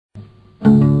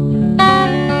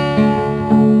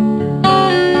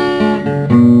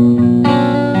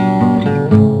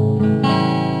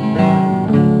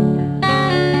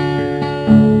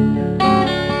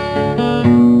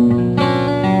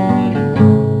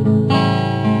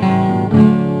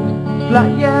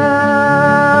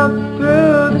flying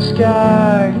through the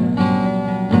sky.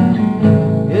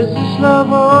 Is this love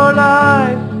or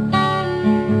life?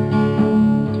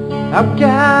 How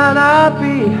can I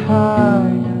be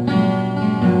high?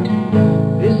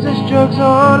 Is this drugs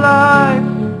or life?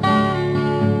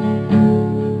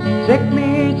 Take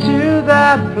me to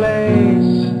that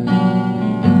place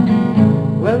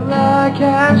where I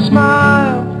can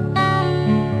smile.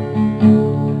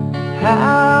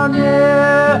 How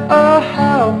near or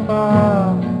how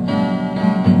far?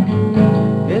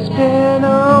 It's been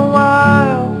a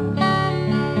while.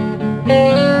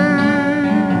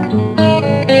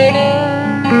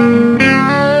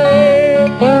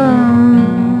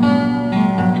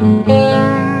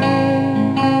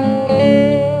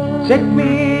 Take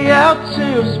me out to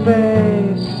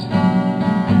space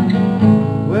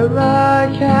where I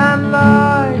can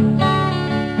lie.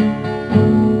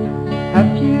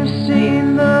 Have you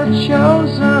seen the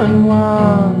chosen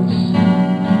ones?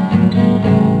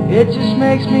 It just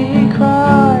makes me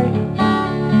cry.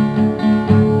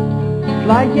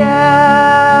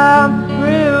 Flying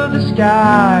through the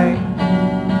sky.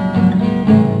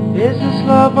 Is this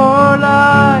love or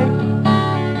life?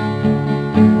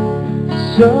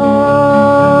 So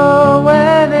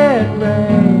when it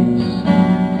rains,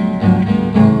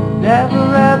 never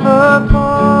ever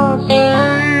pause.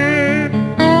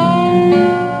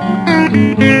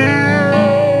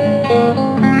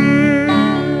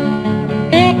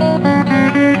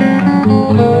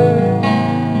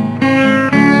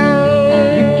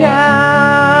 You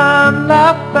can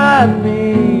laugh at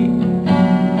me,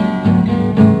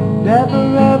 never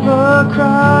ever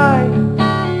cry.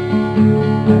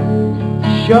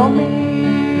 Show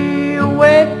me a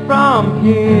way from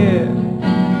here,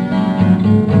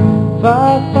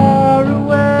 far, far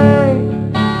away,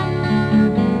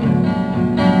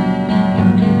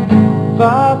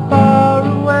 far, far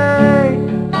away.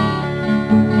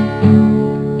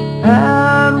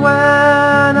 And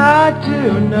when I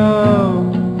do know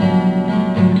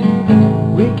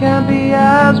we can be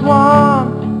as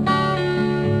one,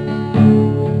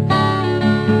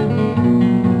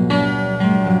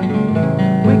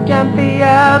 can be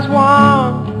as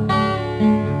one.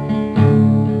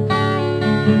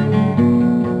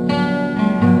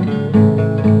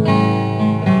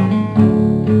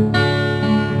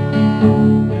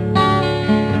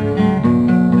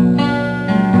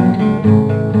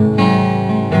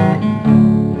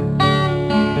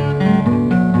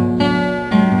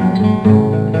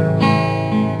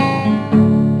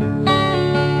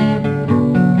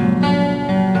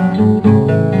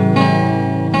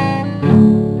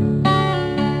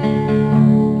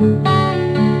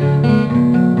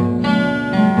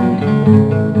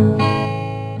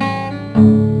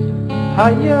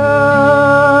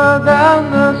 Higher than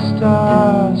the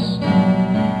stars,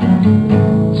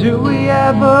 do we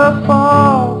ever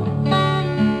fall?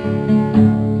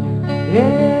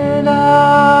 In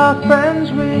our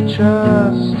friends we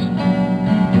trust,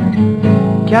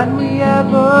 can we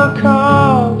ever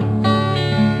call?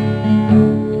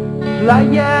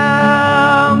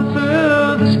 Flying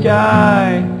through the sky,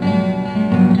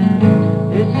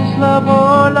 is this love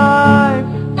or life?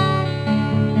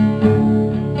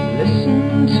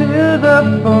 To the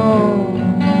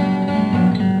phone,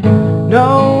 no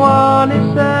one